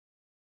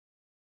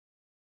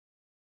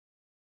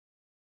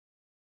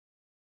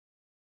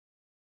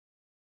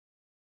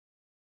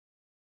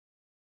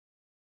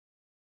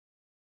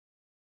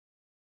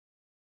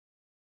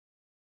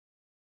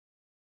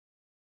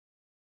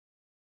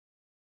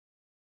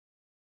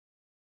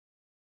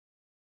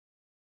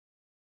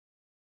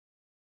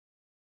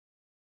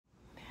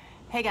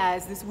Hey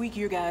guys, this week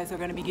you guys are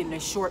going to be getting a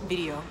short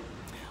video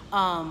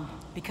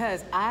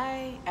because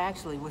I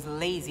actually was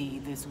lazy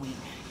this week.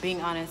 Being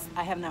honest,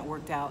 I have not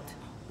worked out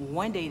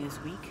one day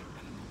this week.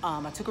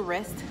 I took a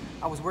rest.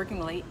 I was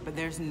working late, but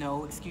there's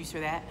no excuse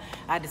for that.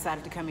 I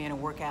decided to come in and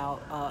work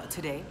out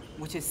today,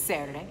 which is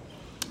Saturday.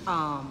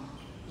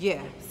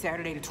 Yeah,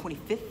 Saturday the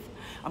 25th.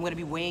 I'm going to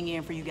be weighing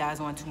in for you guys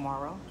on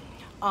tomorrow.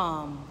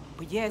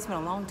 But yeah, it's been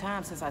a long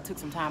time since I took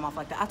some time off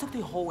like that. I took the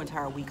whole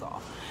entire week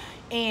off.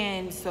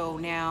 And so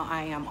now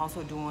I am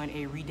also doing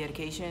a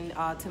rededication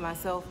to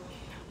myself.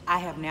 I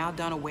have now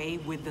done away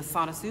with the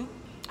sauna suit.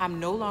 I'm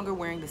no longer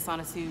wearing the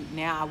sauna suit.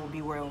 Now I will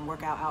be wearing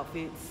workout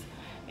outfits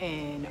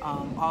and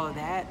all of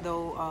that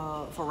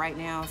though for right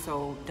now.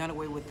 So done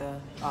away with the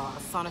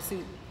sauna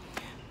suit.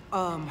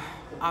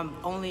 I've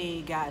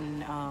only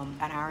gotten an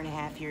hour and a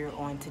half here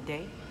on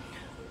today.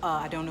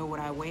 I don't know what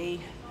I weigh.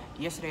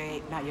 Last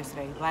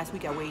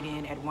week I weighed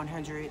in at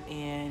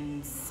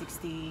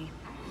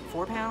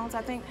 164 pounds,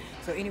 I think.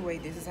 So anyway,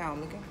 this is how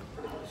I'm looking.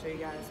 I'll show you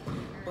guys.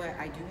 But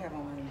I do have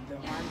on the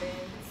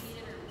armbands.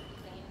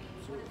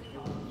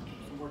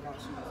 Some workout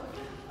shoes.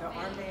 The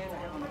armbands, I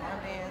have on the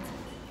armbands.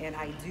 And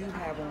I do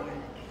have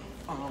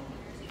on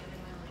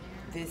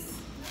this.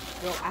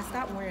 Well, I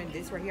stopped wearing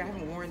this right here. I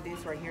haven't worn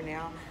this right here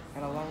now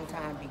in a long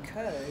time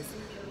because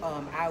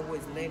I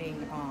was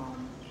letting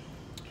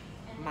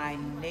my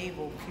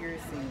navel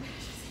piercing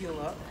heal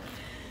up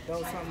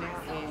those some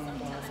now,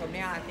 and so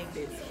now I think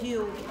it's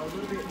healed a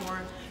little bit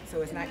more,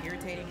 so it's not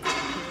irritating to put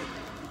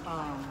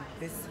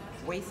this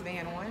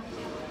waistband on.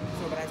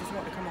 So, but I just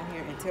want to come on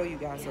here and tell you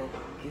guys. So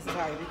this is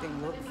how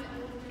everything looks.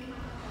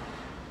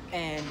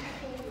 And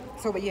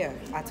so, but yeah,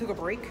 I took a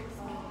break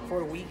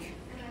for a week.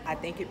 I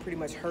think it pretty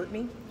much hurt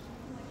me.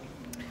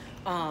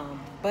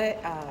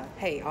 But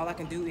hey, all I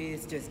can do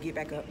is just get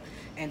back up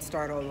and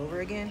start all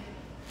over again.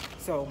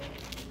 So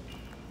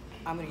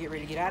I'm gonna get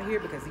ready to get out of here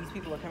because these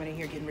people are coming in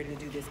here getting ready to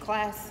do this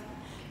class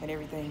and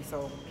everything.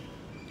 So,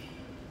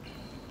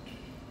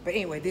 but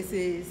anyway, this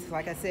is,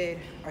 like I said,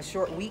 a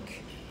short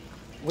week,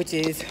 which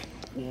is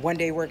one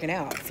day working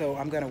out. So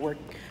I'm going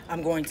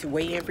to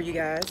weigh in for you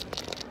guys.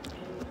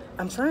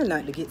 I'm trying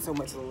not to get so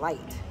much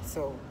light.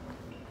 So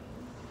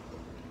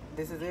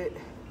this is it.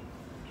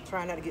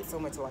 Trying not to get so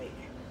much light.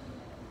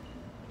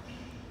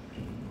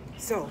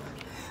 So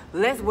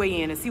let's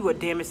weigh in and see what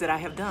damage that I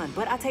have done.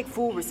 But I take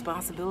full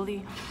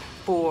responsibility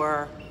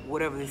for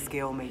whatever the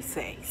scale may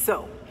say.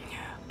 So,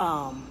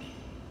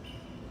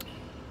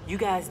 you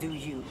guys do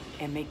you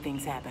and make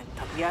things happen.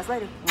 Talk to you guys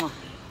later. Mwah.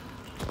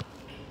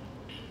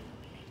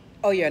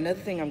 Oh yeah,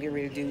 another thing I'm getting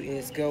ready to do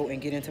is go and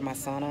get into my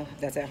sauna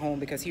that's at home,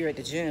 because here at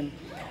the gym,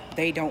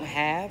 they don't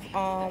have,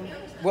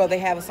 well, they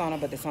have a sauna,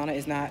 but the sauna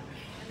is not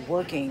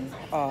working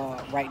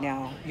right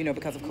now, you know,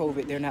 because of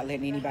COVID. They're not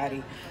letting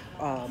anybody,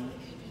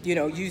 you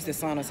know, use the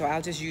sauna. So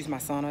I'll just use my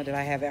sauna that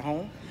I have at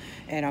home,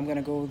 and I'm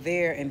gonna go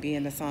there and be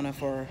in the sauna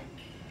for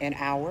an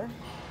hour,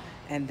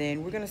 and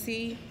then we're gonna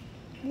see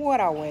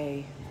what I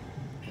weigh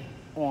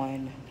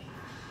on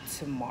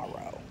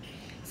tomorrow.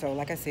 So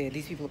like I said,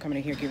 these people are coming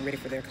in here getting ready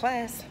for their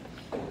class,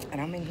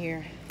 and I'm in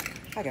here.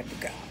 I got to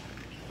go.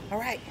 All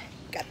right,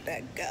 got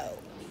to go.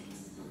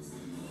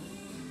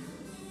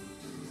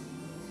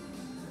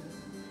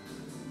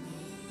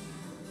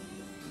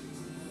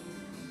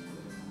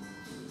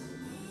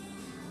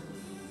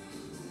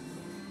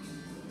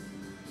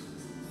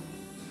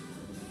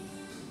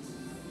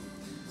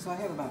 So I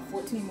have about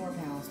 14 more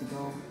pounds to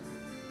go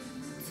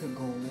to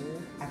goal.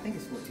 I think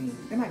it's 14.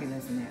 It might be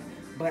less than that.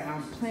 But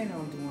I'm planning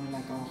on doing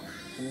like a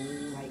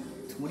whole, like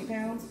 20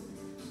 pounds.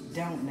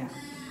 Don't know.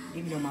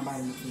 Even though my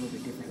body looks a little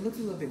bit different. It looks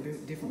a little bit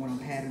different when I'm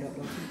padded up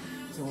though too.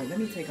 So let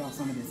me take off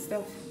some of this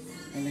stuff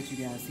and let you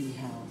guys see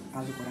how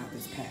I look without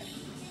this pad.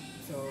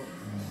 So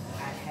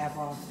I have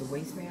off the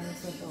waistband and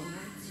stuff on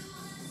there.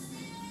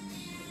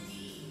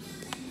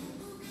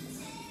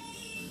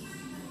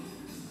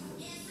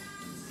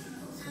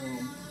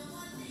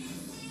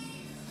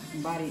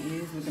 Body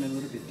is looking a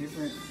little bit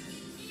different.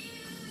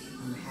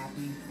 I'm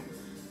happy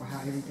for how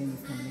everything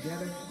is coming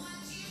together.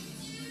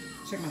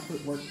 Check my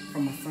footwork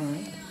from my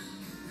son.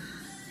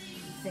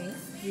 Thanks,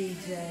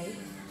 DJ.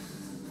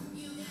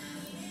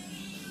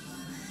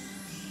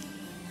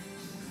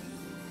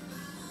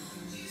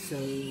 So,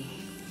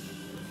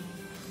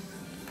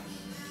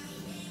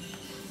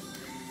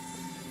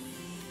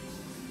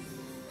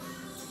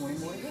 20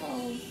 more to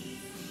go.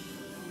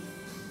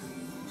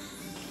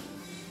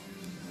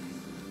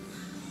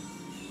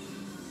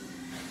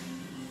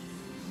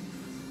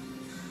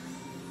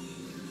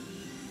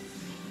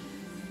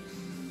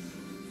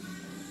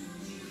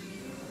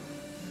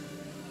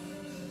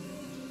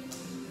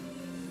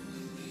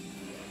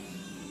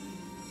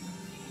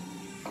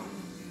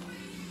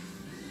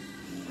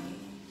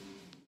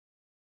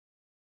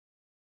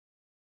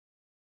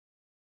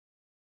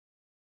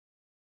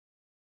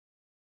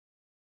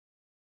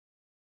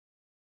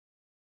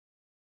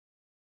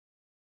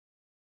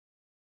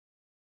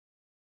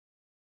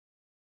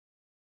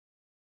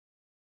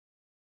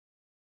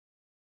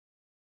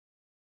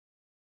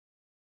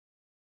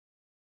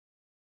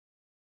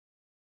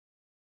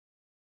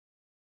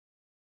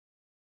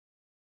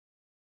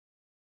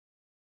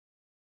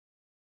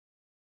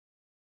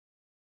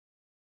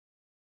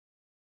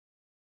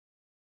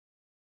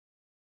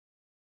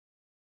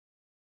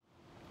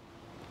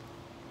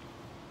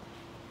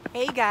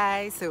 Hey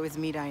guys, so it's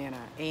me,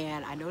 Diana,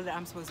 and I know that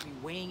I'm supposed to be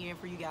weighing in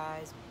for you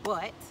guys,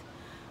 but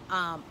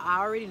I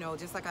already know,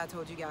 just like I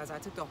told you guys, I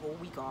took the whole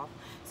week off,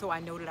 so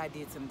I know that I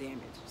did some damage.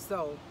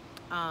 So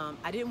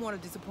I didn't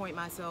want to disappoint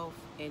myself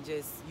and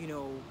just,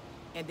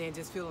 and then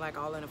just feeling like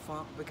all in a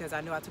funk because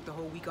I know I took the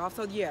whole week off.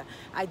 So yeah,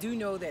 I do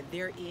know that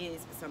there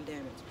is some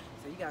damage.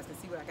 So you guys can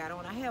see what I got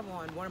on. I have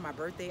on one of my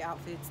birthday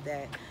outfits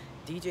that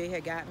DJ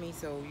had got me,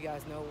 so you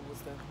guys know it was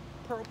the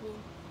purple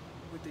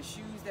with the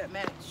shoes that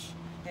match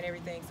and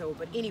everything. So,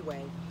 but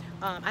anyway,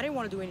 I didn't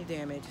want to do any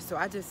damage, so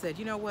I just said,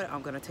 you know what,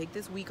 I'm gonna take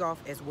this week off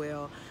as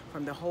well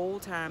from the whole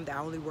time that I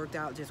only worked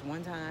out just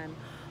one time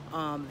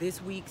this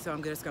week. So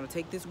I'm just gonna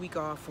take this week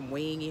off from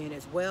weighing in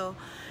as well,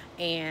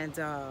 and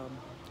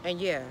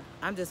yeah,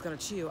 I'm just gonna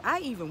chill.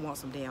 I even want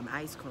some damn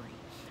ice cream,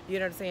 you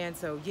know what I'm saying?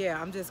 So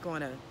yeah, I'm just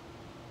gonna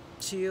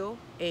chill,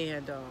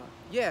 and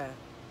yeah,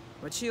 I'm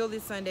gonna chill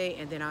this Sunday,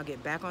 and then I'll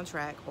get back on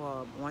track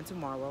on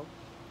tomorrow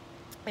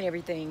and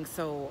everything.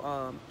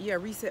 So yeah,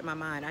 reset my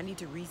mind. I need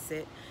to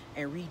reset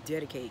and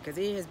rededicate because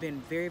it has been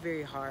very,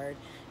 very hard.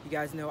 You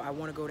guys know I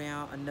want to go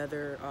down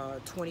another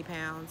 20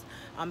 pounds.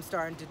 I'm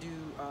starting to do,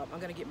 I'm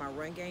gonna get my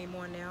run game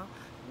on now.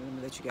 Let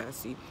me let you guys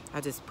see.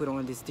 I just put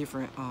on this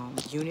different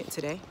unit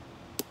today,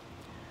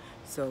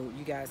 so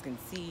you guys can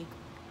see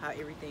how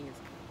everything is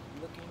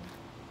looking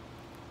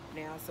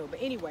now. So,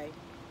 but anyway,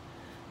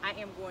 I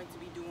am going to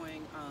be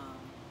doing,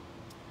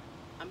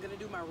 I'm gonna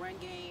do my run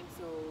game.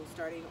 So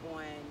starting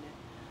on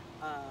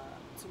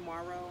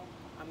tomorrow,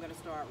 I'm gonna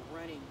start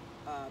running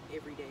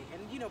every day.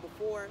 And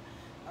before,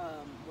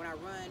 when I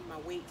run, my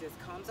weight just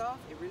comes off.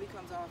 It really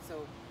comes off.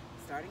 So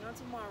starting on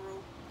tomorrow,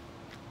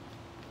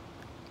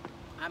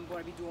 I'm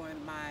going to be doing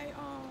my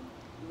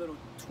little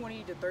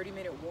 20 to 30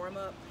 minute warm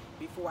up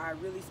before I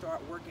really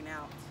start working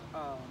out,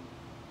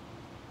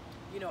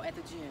 at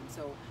the gym.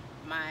 So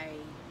my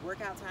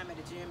workout time at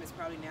the gym is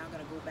probably now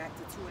going to go back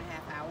to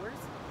 2.5 hours.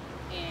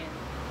 And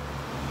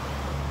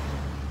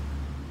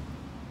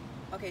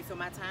okay, so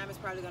my time is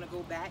probably going to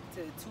go back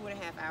to 2.5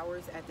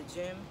 hours at the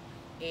gym,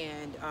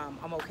 and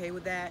I'm okay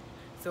with that.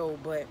 So,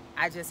 but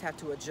I just have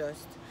to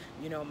adjust.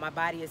 My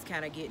body is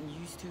kind of getting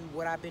used to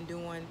what I've been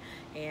doing,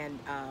 and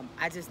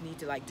I just need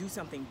to like do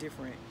something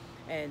different.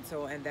 And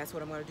that's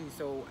what I'm going to do.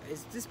 So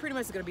it's just pretty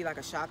much going to be like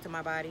a shock to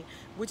my body,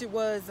 which it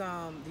was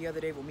the other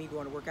day with me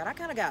going to work out. I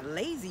kind of got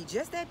lazy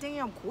just that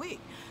damn quick.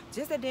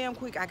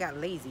 I got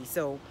lazy.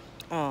 So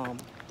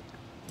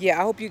yeah,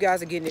 I hope you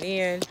guys are getting it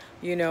in,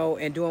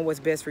 and doing what's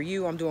best for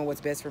you. I'm doing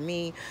what's best for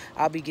me.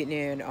 I'll be getting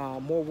in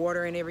more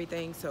water and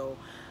everything. So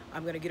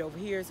I'm going to get over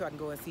here so I can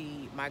go and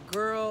see my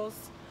girls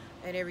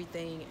and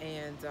everything.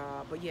 And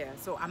but yeah,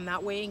 so I'm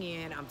not weighing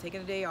in. I'm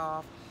taking a day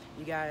off.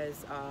 You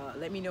guys,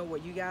 let me know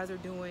what you guys are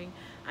doing.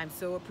 I'm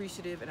so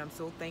appreciative and I'm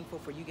so thankful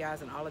for you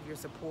guys and all of your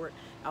support.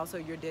 Also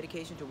your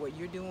dedication to what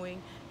you're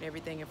doing and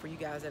everything, and for you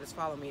guys that is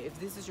following me. If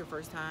this is your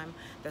first time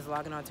that's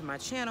logging on to my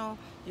channel,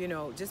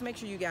 just make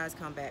sure you guys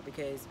come back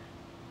because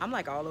I'm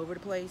like all over the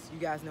place. You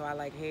guys know I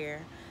like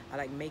hair, I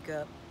like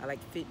makeup, I like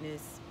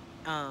fitness,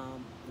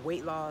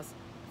 weight loss,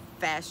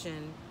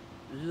 fashion,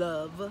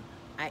 love.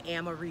 I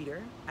am a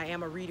reader,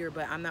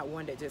 but I'm not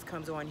one that just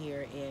comes on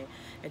here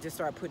and just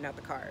start putting out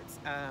the cards.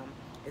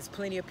 There's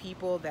plenty of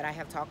people that I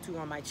have talked to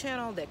on my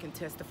channel that can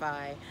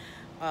testify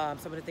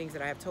some of the things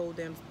that I have told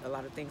them, a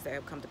lot of things that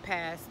have come to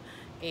pass.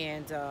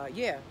 And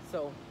yeah,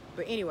 so,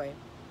 but anyway,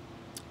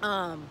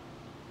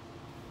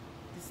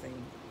 this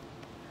thing.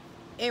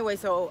 Anyway,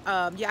 so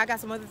yeah, I got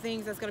some other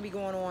things that's gonna be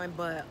going on,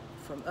 but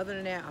other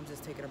than that, I'm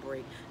just taking a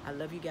break. I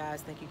love you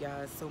guys. Thank you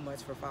guys so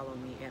much for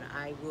following me, and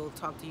I will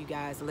talk to you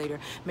guys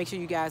later. Make sure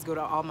you guys go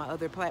to all my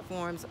other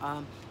platforms,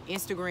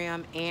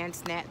 Instagram and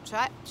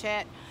Snapchat,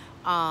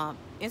 Instagram,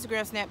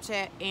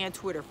 Snapchat, and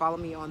Twitter. Follow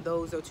me on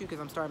those though too, because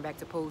I'm starting back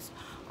to post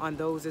on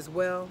those as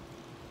well.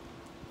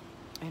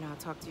 And I'll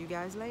talk to you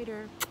guys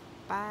later.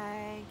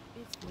 Bye.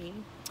 It's me.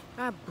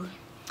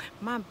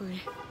 My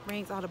booty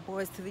brings all the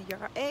boys to the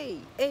yard. Hey,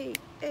 hey,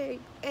 hey,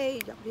 hey.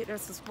 Y'all hit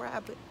that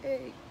subscribe button.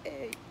 Hey,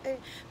 hey, hey.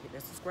 Hit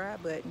that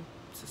subscribe button.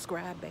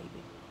 Subscribe, baby.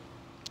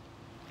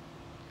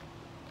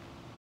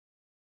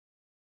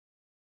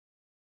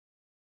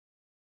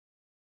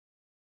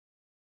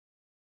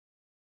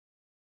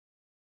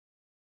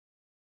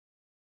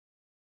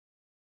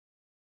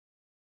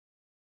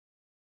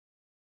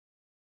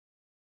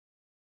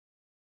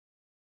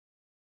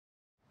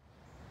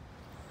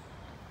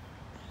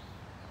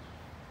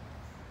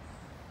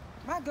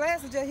 My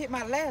glasses just hit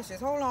my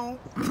lashes. Hold on.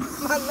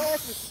 My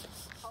lashes.